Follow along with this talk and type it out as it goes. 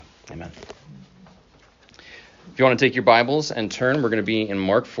Amen. If you want to take your Bibles and turn, we're going to be in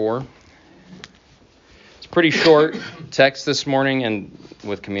Mark 4. It's a pretty short text this morning, and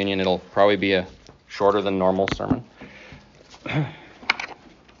with communion, it'll probably be a shorter than normal sermon.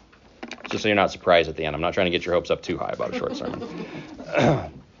 Just so you're not surprised at the end. I'm not trying to get your hopes up too high about a short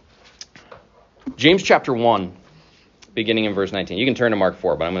sermon. James chapter 1, beginning in verse 19. You can turn to Mark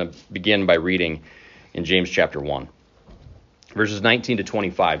 4, but I'm going to begin by reading in James chapter 1. Verses 19 to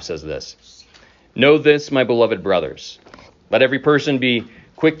 25 says this. Know this, my beloved brothers. Let every person be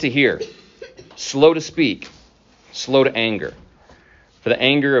quick to hear, slow to speak, slow to anger. For the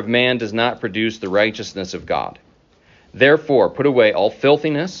anger of man does not produce the righteousness of God. Therefore, put away all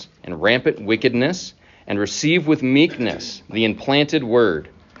filthiness and rampant wickedness, and receive with meekness the implanted word,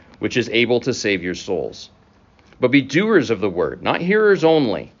 which is able to save your souls. But be doers of the word, not hearers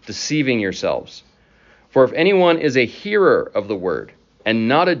only, deceiving yourselves. For if anyone is a hearer of the word, and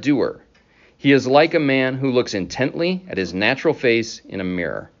not a doer, he is like a man who looks intently at his natural face in a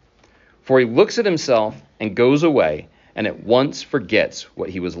mirror. For he looks at himself and goes away, and at once forgets what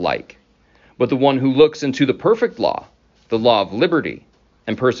he was like. But the one who looks into the perfect law, the law of liberty,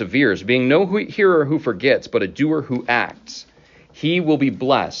 and perseveres, being no hearer who forgets, but a doer who acts, he will be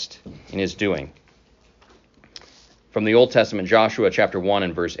blessed in his doing. From the Old Testament, Joshua chapter 1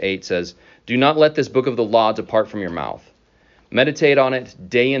 and verse 8 says, Do not let this book of the law depart from your mouth. Meditate on it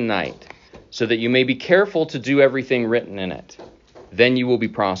day and night, so that you may be careful to do everything written in it. Then you will be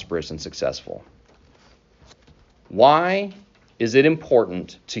prosperous and successful. Why is it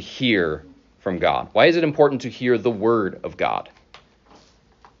important to hear from God? Why is it important to hear the word of God?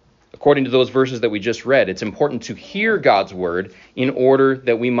 According to those verses that we just read, it's important to hear God's word in order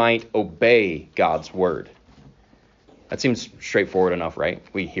that we might obey God's word. That seems straightforward enough, right?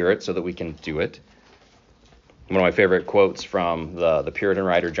 We hear it so that we can do it. One of my favorite quotes from the Puritan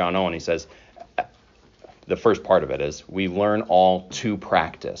writer John Owen, he says, the first part of it is, we learn all to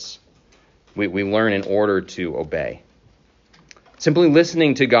practice. We learn in order to obey. Simply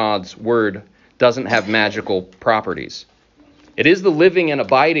listening to God's word doesn't have magical properties. It is the living and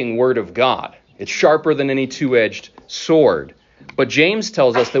abiding word of God. It's sharper than any two-edged sword. But James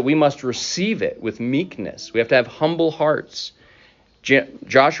tells us that we must receive it with meekness. We have to have humble hearts.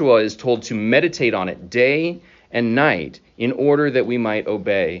 Joshua is told to meditate on it day and night in order that we might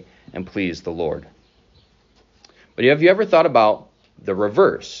obey and please the Lord. But have you ever thought about the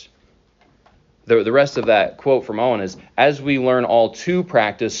reverse? The rest of that quote from Owen is, as we learn all to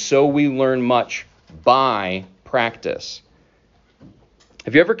practice, so we learn much by practice.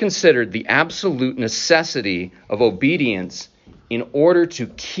 Have you ever considered the absolute necessity of obedience in order to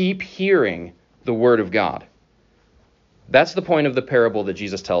keep hearing the word of God? That's the point of the parable that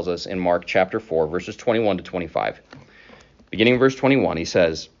Jesus tells us in Mark chapter 4, verses 21 to 25. Beginning in verse 21, he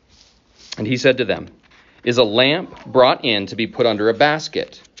says, And he said to them, Is a lamp brought in to be put under a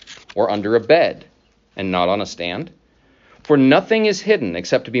basket or under a bed, and not on a stand? For nothing is hidden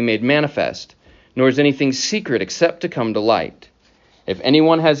except to be made manifest, nor is anything secret except to come to light. If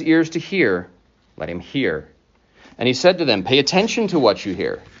anyone has ears to hear, let him hear. And he said to them, Pay attention to what you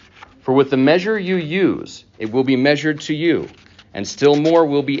hear. For with the measure you use, it will be measured to you, and still more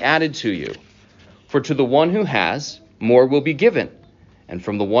will be added to you. For to the one who has, more will be given, and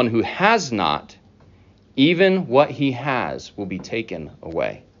from the one who has not, even what he has will be taken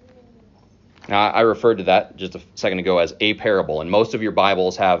away. Now, I referred to that just a second ago as a parable, and most of your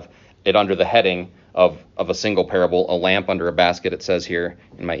Bibles have it under the heading of a single parable, a lamp under a basket, it says here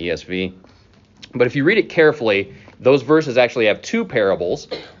in my ESV. But if you read it carefully, those verses actually have two parables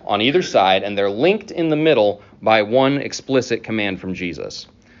on either side, and they're linked in the middle by one explicit command from Jesus.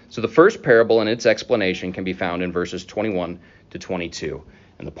 So the first parable and its explanation can be found in verses 21 to 22.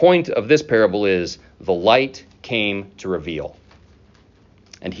 And the point of this parable is, the light came to reveal.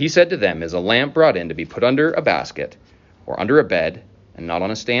 And he said to them, Is a lamp brought in to be put under a basket or under a bed, and not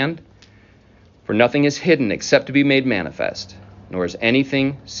on a stand? For nothing is hidden except to be made manifest, nor is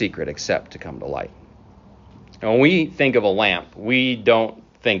anything secret except to come to light. Now, when we think of a lamp, we don't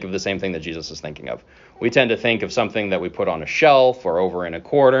think of the same thing that Jesus is thinking of. We tend to think of something that we put on a shelf or over in a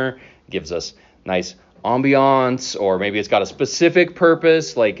corner, gives us nice ambiance, or maybe it's got a specific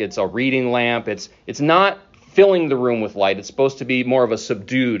purpose, like it's a reading lamp. It's not filling the room with light. It's supposed to be more of a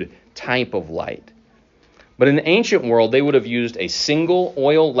subdued type of light. But in the ancient world, they would have used a single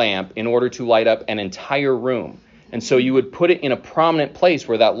oil lamp in order to light up an entire room. And so you would put it in a prominent place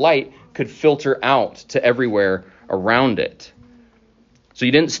where that light could filter out to everywhere around it. So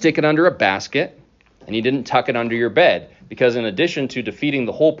you didn't stick it under a basket, and you didn't tuck it under your bed, because in addition to defeating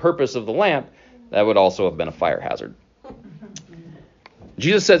the whole purpose of the lamp, that would also have been a fire hazard.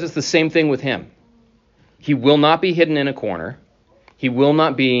 Jesus says it's the same thing with him. He will not be hidden in a corner. He will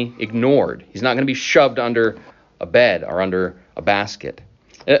not be ignored. He's not going to be shoved under a bed or under a basket.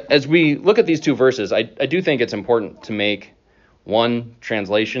 As we look at these two verses, I do think it's important to make one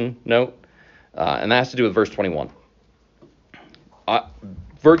translation note, and that has to do with verse 21.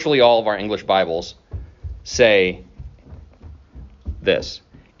 Virtually all of our English Bibles say this: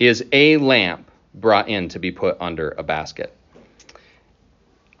 is a lamp brought in to be put under a basket?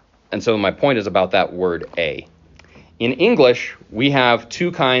 And so my point is about that word a. In English, we have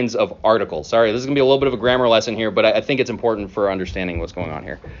two kinds of articles. Sorry, this is going to be a little bit of a grammar lesson here, but I think it's important for understanding what's going on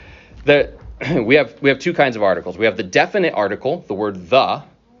here. We have two kinds of articles. We have the definite article, the word the,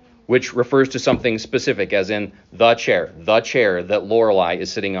 which refers to something specific, as in the chair. The chair that Lorelei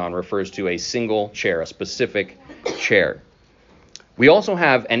is sitting on refers to a single chair, a specific chair. We also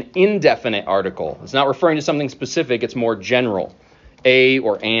have an indefinite article. It's not referring to something specific, it's more general. A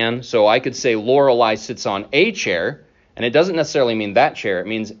or an. So I could say Lorelei sits on a chair, and it doesn't necessarily mean that chair. It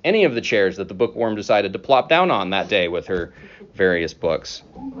means any of the chairs that the bookworm decided to plop down on that day with her various books.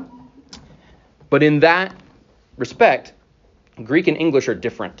 But in that respect, Greek and English are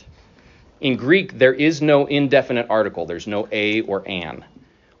different. In Greek, there is no indefinite article. There's no a or an,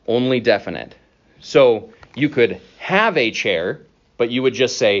 only definite. So you could have a chair, but you would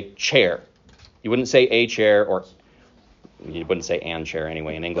just say chair. You wouldn't say a chair, or you wouldn't say an chair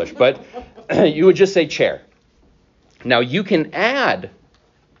anyway in English, but you would just say chair. Now you can add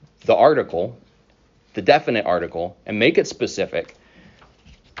the article, the definite article, and make it specific,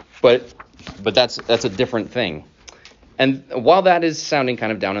 but that's a different thing. And while that is sounding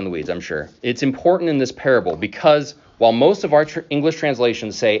kind of down in the weeds, I'm sure, it's important in this parable because while most of our English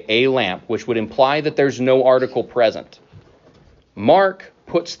translations say a lamp, which would imply that there's no article present, Mark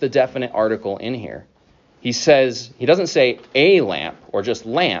puts the definite article in here. He doesn't say a lamp or just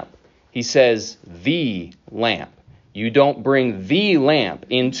lamp. He says the lamp. You don't bring the lamp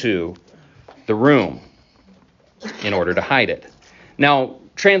into the room in order to hide it. Now,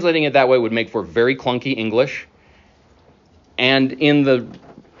 translating it that way would make for very clunky English. And in the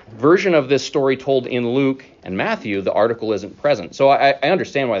version of this story told in Luke and Matthew, the article isn't present. So I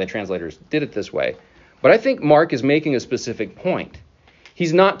understand why the translators did it this way. But I think Mark is making a specific point.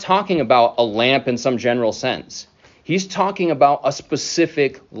 He's not talking about a lamp in some general sense. He's talking about a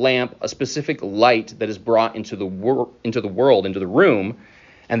specific lamp, a specific light that is brought into the world, into the room,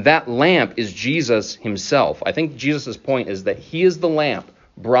 and that lamp is Jesus himself. I think Jesus' point is that he is the lamp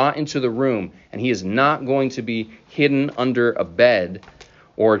brought into the room, and he is not going to be hidden under a bed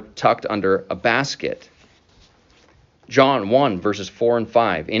or tucked under a basket. John 1, verses 4 and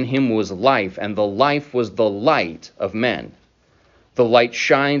 5, in him was life, and the life was the light of men. The light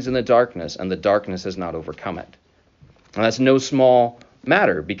shines in the darkness, and the darkness has not overcome it. And that's no small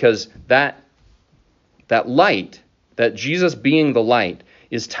matter, because that light, that Jesus being the light,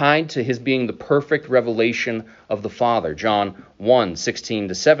 is tied to his being the perfect revelation of the Father. John 1, 16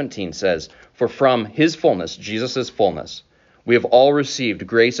 to 17 says, for from his fullness, Jesus' fullness, we have all received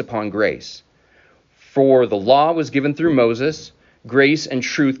grace upon grace. For the law was given through Moses, grace and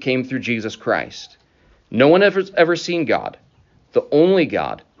truth came through Jesus Christ. No one has ever seen God. The only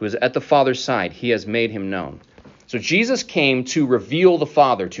God who is at the Father's side, he has made him known. So Jesus came to reveal the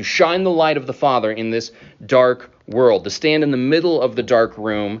Father, to shine the light of the Father in this dark world, to stand in the middle of the dark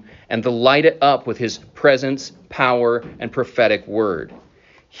room and to light it up with his presence, power, and prophetic word.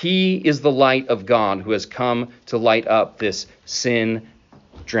 He is the light of God who has come to light up this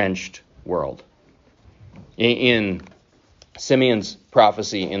sin-drenched world. In Simeon's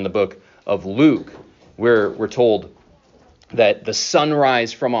prophecy in the book of Luke, we're told that the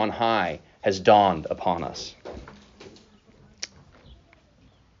sunrise from on high has dawned upon us.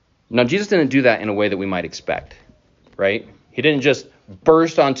 Now, Jesus didn't do that in a way that we might expect, right? He didn't just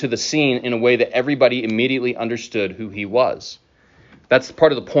burst onto the scene in a way that everybody immediately understood who he was. That's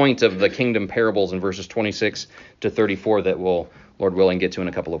part of the point of the kingdom parables in verses 26 to 34 that we'll, Lord willing, get to in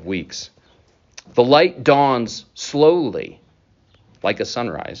a couple of weeks. The light dawns slowly, like a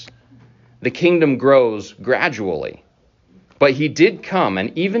sunrise. The kingdom grows gradually. But he did come,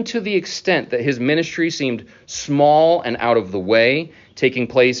 and even to the extent that his ministry seemed small and out of the way, taking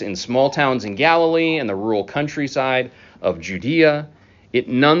place in small towns in Galilee and the rural countryside of Judea, it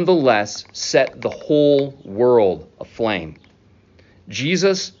nonetheless set the whole world aflame.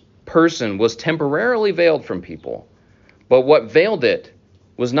 Jesus' person was temporarily veiled from people, but what veiled it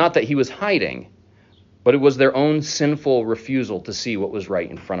was not that he was hiding, but it was their own sinful refusal to see what was right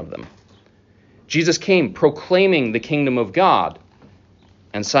in front of them. Jesus came proclaiming the kingdom of God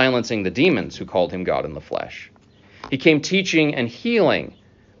and silencing the demons who called him God in the flesh. He came teaching and healing,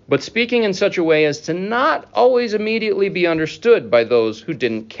 but speaking in such a way as to not always immediately be understood by those who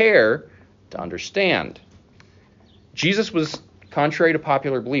didn't care to understand. Jesus was, contrary to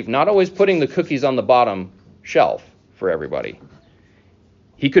popular belief, not always putting the cookies on the bottom shelf for everybody.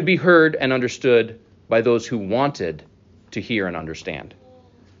 He could be heard and understood by those who wanted to hear and understand.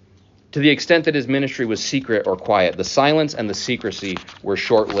 To the extent that his ministry was secret or quiet, the silence and the secrecy were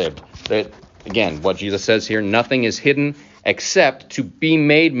short-lived. That, again, what Jesus says here, nothing is hidden except to be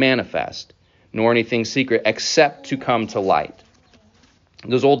made manifest, nor anything secret except to come to light.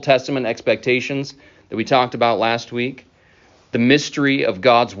 Those Old Testament expectations that we talked about last week, the mystery of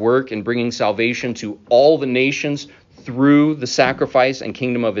God's work in bringing salvation to all the nations through the sacrifice and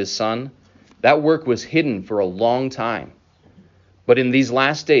kingdom of his Son, that work was hidden for a long time. But in these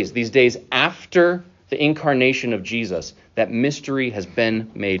last days, these days after the incarnation of Jesus, that mystery has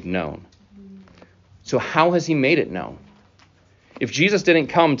been made known. So how has he made it known? If Jesus didn't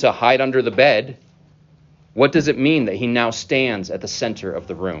come to hide under the bed, what does it mean that he now stands at the center of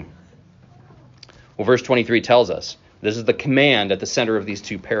the room? Well, verse 23 tells us this is the command at the center of these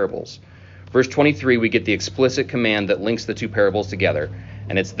two parables. Verse 23, we get the explicit command that links the two parables together.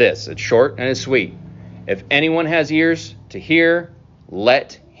 And it's this. It's short and it's sweet. If anyone has ears to hear,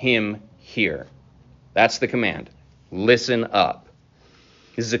 let him hear. That's the command. Listen up.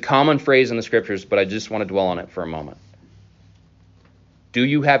 This is a common phrase in the scriptures, but I just want to dwell on it for a moment. Do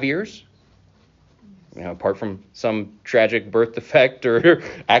you have ears? You know, apart from some tragic birth defect or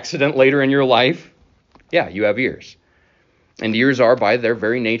accident later in your life, yeah, you have ears. And ears are, by their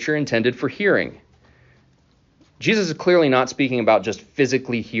very nature, intended for hearing. Jesus is clearly not speaking about just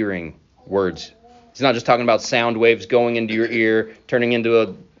physically hearing words. He's not just talking about sound waves going into your ear, turning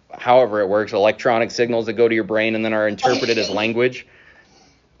into however it works, electronic signals that go to your brain and then are interpreted as language.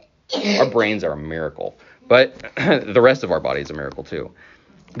 Our brains are a miracle, but the rest of our body is a miracle too.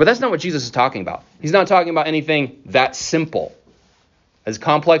 But that's not what Jesus is talking about. He's not talking about anything that simple. As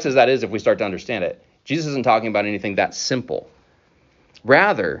complex as that is, if we start to understand it, Jesus isn't talking about anything that simple.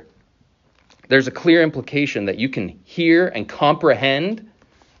 Rather, there's a clear implication that you can hear and comprehend,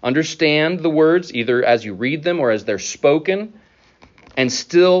 understand the words, either as you read them or as they're spoken, and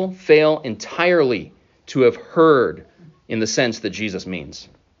still fail entirely to have heard in the sense that Jesus means.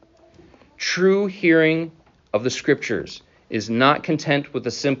 True hearing of the scriptures is not content with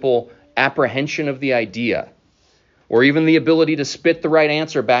the simple apprehension of the idea, or even the ability to spit the right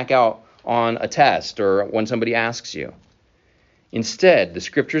answer back out on a test or when somebody asks you. Instead, the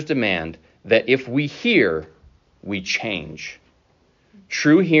scriptures demand that if we hear, we change.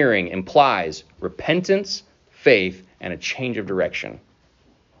 True hearing implies repentance, faith, and a change of direction.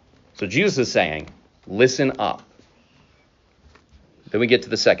 So Jesus is saying, listen up. Then we get to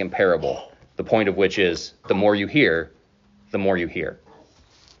the second parable, the point of which is, the more you hear, the more you hear.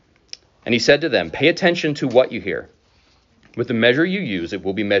 And he said to them, pay attention to what you hear. With the measure you use, it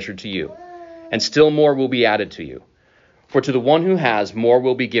will be measured to you, and still more will be added to you. For to the one who has, more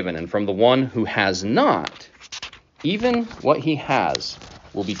will be given, and from the one who has not, even what he has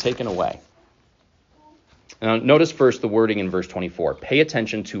will be taken away. Now, notice first the wording in verse 24. Pay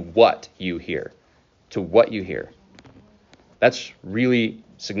attention to what you hear. To what you hear. That's really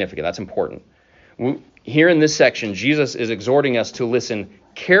significant. That's important. Here in this section, Jesus is exhorting us to listen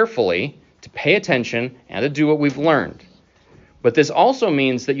carefully, to pay attention, and to do what we've learned. But this also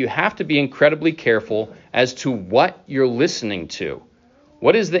means that you have to be incredibly careful as to what you're listening to.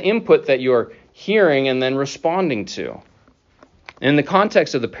 What is the input that you're hearing and then responding to? In the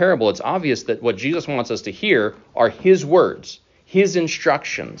context of the parable, it's obvious that what Jesus wants us to hear are his words, his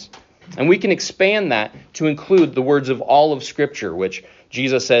instructions. And we can expand that to include the words of all of Scripture, which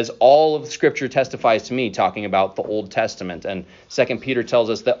Jesus says, all of Scripture testifies to me, talking about the Old Testament. And 2 Peter tells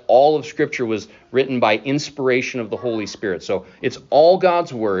us that all of Scripture was written by inspiration of the Holy Spirit. So it's all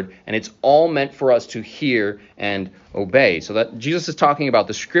God's word, and it's all meant for us to hear and obey. So that Jesus is talking about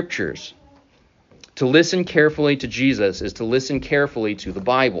the Scriptures. To listen carefully to Jesus is to listen carefully to the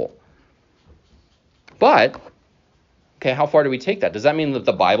Bible. But, okay, how far do we take that? Does that mean that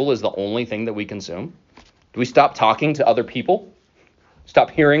the Bible is the only thing that we consume? Do we stop talking to other people?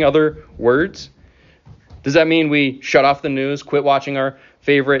 Stop hearing other words? Does that mean we shut off the news, quit watching our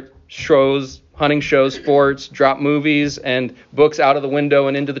favorite shows, hunting shows, sports, drop movies and books out of the window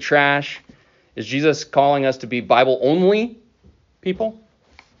and into the trash? Is Jesus calling us to be Bible-only people?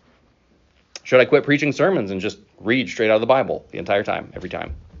 Should I quit preaching sermons and just read straight out of the Bible the entire time, every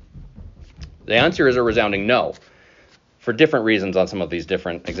time? The answer is a resounding no, for different reasons on some of these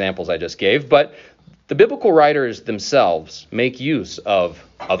different examples I just gave. But the biblical writers themselves make use of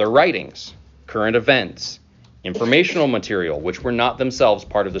other writings, current events, informational material, which were not themselves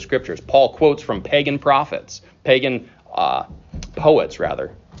part of the scriptures. Paul quotes from pagan prophets, pagan poets,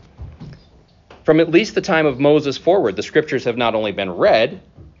 rather. From at least the time of Moses forward, the scriptures have not only been read,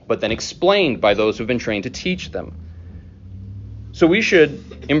 but then explained by those who've been trained to teach them. So we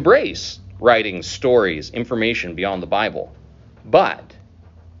should embrace writings, stories, information beyond the Bible. But,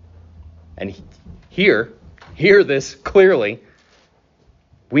 and hear this clearly,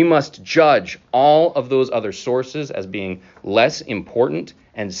 we must judge all of those other sources as being less important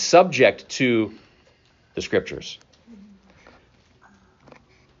and subject to the scriptures.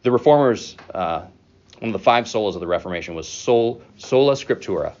 The Reformers, one of the 5 solas of the Reformation was sola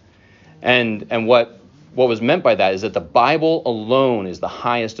scriptura. And what was meant by that is that the Bible alone is the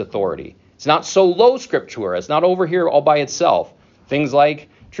highest authority. It's not solo scriptura. It's not over here all by itself. Things like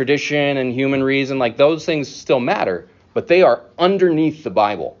tradition and human reason, like those things still matter, but they are underneath the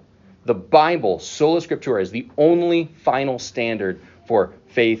Bible. The Bible, sola scriptura, is the only final standard for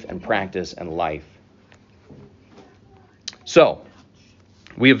faith and practice and life. So,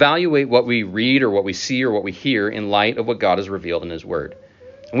 we evaluate what we read or what we see or what we hear in light of what God has revealed in his word.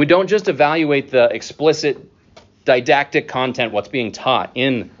 And we don't just evaluate the explicit didactic content, what's being taught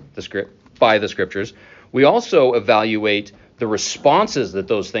in the script by the scriptures. We also evaluate the responses that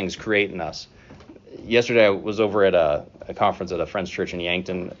those things create in us. Yesterday I was over at a conference at a friend's church in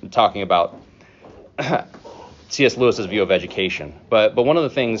Yankton talking about C.S. Lewis's view of education. But one of the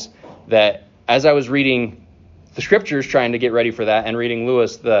things that, as I was reading the scriptures, trying to get ready for that, and reading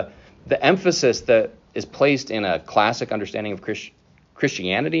Lewis, the emphasis that is placed in a classic understanding of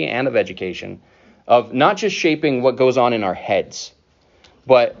Christianity and of education, of not just shaping what goes on in our heads,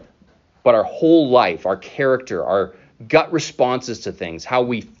 but our whole life, our character, our gut responses to things, how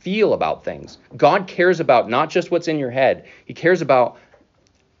we feel about things. God cares about not just what's in your head. He cares about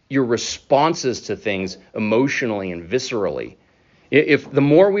your responses to things emotionally and viscerally. If the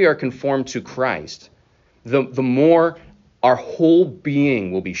more we are conformed to Christ, the more our whole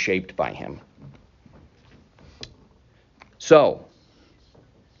being will be shaped by him. So,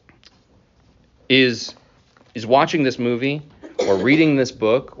 is watching this movie or reading this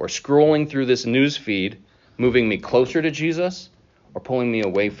book or scrolling through this news feed moving me closer to Jesus or pulling me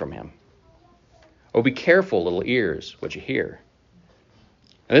away from him? Oh, be careful, little ears, what you hear.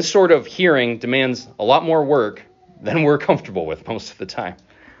 And this sort of hearing demands a lot more work than we're comfortable with most of the time.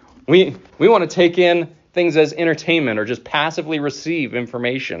 We want to take in things as entertainment or just passively receive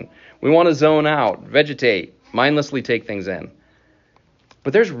information. We want to zone out, vegetate, mindlessly take things in.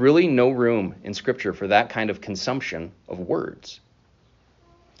 But there's really no room in Scripture for that kind of consumption of words.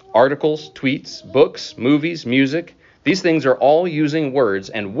 Articles, tweets, books, movies, music, these things are all using words,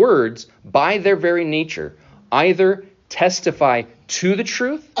 and words, by their very nature, either testify to the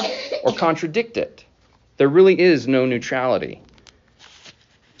truth or contradict it. There really is no neutrality.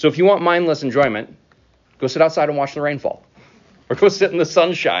 So if you want mindless enjoyment, go sit outside and watch the rain fall, or go sit in the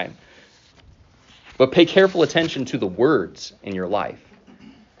sunshine. But pay careful attention to the words in your life.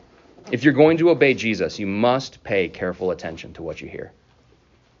 If you're going to obey Jesus, you must pay careful attention to what you hear.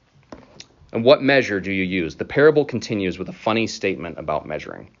 And what measure do you use? The parable continues with a funny statement about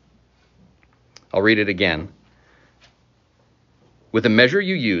measuring. I'll read it again. With the measure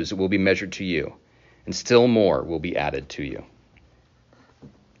you use, it will be measured to you, and still more will be added to you.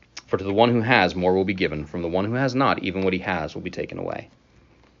 For to the one who has, more will be given. From the one who has not, even what he has will be taken away.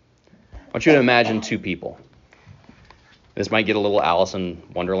 I want you to imagine 2 people. This might get a little Alice in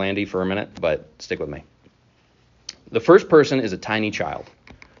Wonderlandy for a minute, but stick with me. The first person is a tiny child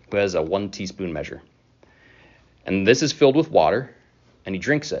who has a 1 teaspoon measure. And this is filled with water, and he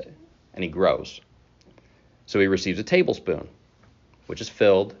drinks it, and he grows. So he receives a tablespoon, which is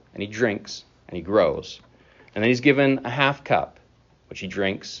filled, and he drinks, and he grows. And then he's given a half cup, which he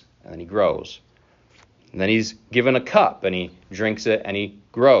drinks, and then he grows. And then he's given a cup, and he drinks it, and he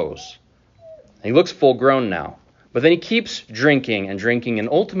grows. And he looks full grown now. But then he keeps drinking, and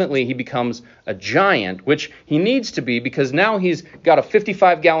ultimately he becomes a giant, which he needs to be because now he's got a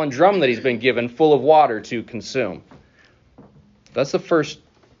 55-gallon drum that he's been given full of water to consume. That's the first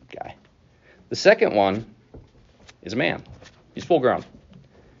guy. The second one is a man. He's full grown.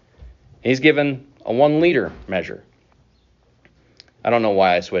 He's given a 1-liter measure. I don't know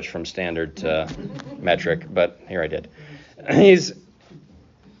why I switched from standard to metric, but here I did. Maybe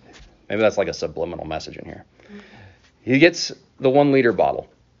that's like a subliminal message in here. He gets the 1-liter bottle,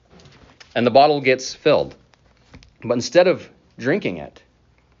 and the bottle gets filled. But instead of drinking it,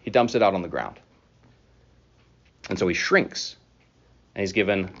 he dumps it out on the ground. And so he shrinks, and he's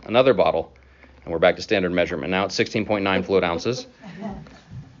given another bottle, and we're back to standard measurement now. It's 16.9 fluid ounces.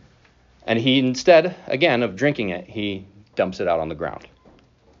 And he, instead, again, of drinking it, he dumps it out on the ground.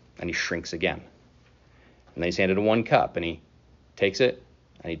 And he shrinks again. And then he's handed 1 cup, and he takes it,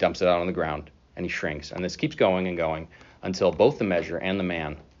 and he dumps it out on the ground, and he shrinks. And this keeps going and going until both the measure and the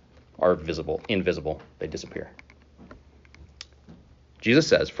man are invisible. They disappear. Jesus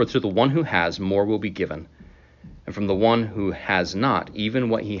says, "For to the one who has, more will be given, and from the one who has not, even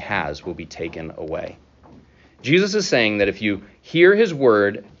what he has will be taken away." Jesus is saying that if you hear his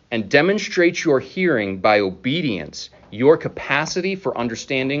word and demonstrate your hearing by obedience, your capacity for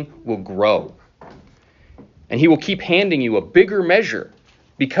understanding will grow. And he will keep handing you a bigger measure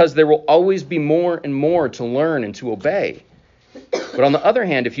because there will always be more and more to learn and to obey. But on the other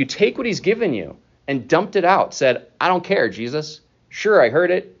hand, if you take what he's given you and dumped it out, said, "I don't care, Jesus. Sure, I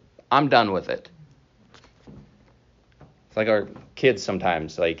heard it. I'm done with it." It's like our kids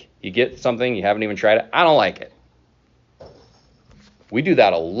sometimes. Like, you get something, you haven't even tried it. "I don't like it." We do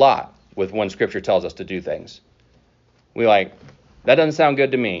that a lot with when Scripture tells us to do things. We like, "That doesn't sound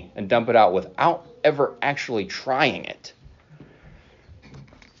good to me," and dump it out without ever actually trying it.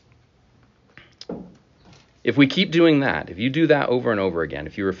 If we keep doing that, if you do that over and over again,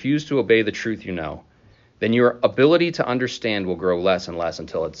 if you refuse to obey the truth you know, then your ability to understand will grow less and less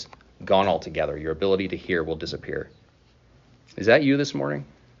until it's gone altogether. Your ability to hear will disappear. Is that you this morning?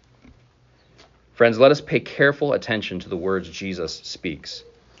 Friends, let us pay careful attention to the words Jesus speaks.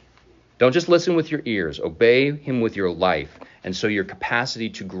 Don't just listen with your ears. Obey him with your life. And so your capacity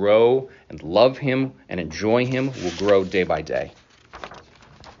to grow and love him and enjoy him will grow day by day.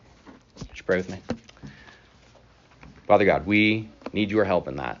 Would you pray with me? Father God, we need your help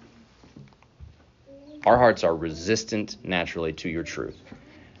in that. Our hearts are resistant naturally to your truth,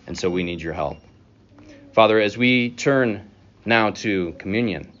 and so we need your help. Father, as we turn now to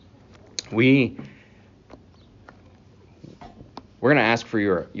communion, we're going to ask for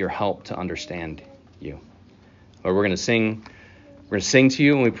your help to understand you. Lord, we're going to sing to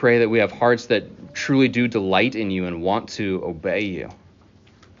you, and we pray that we have hearts that truly do delight in you and want to obey you.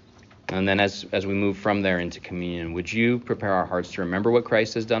 And then as we move from there into communion, would you prepare our hearts to remember what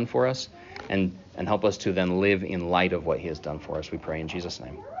Christ has done for us and help us to then live in light of what he has done for us? We pray in Jesus'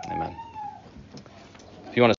 name. Amen.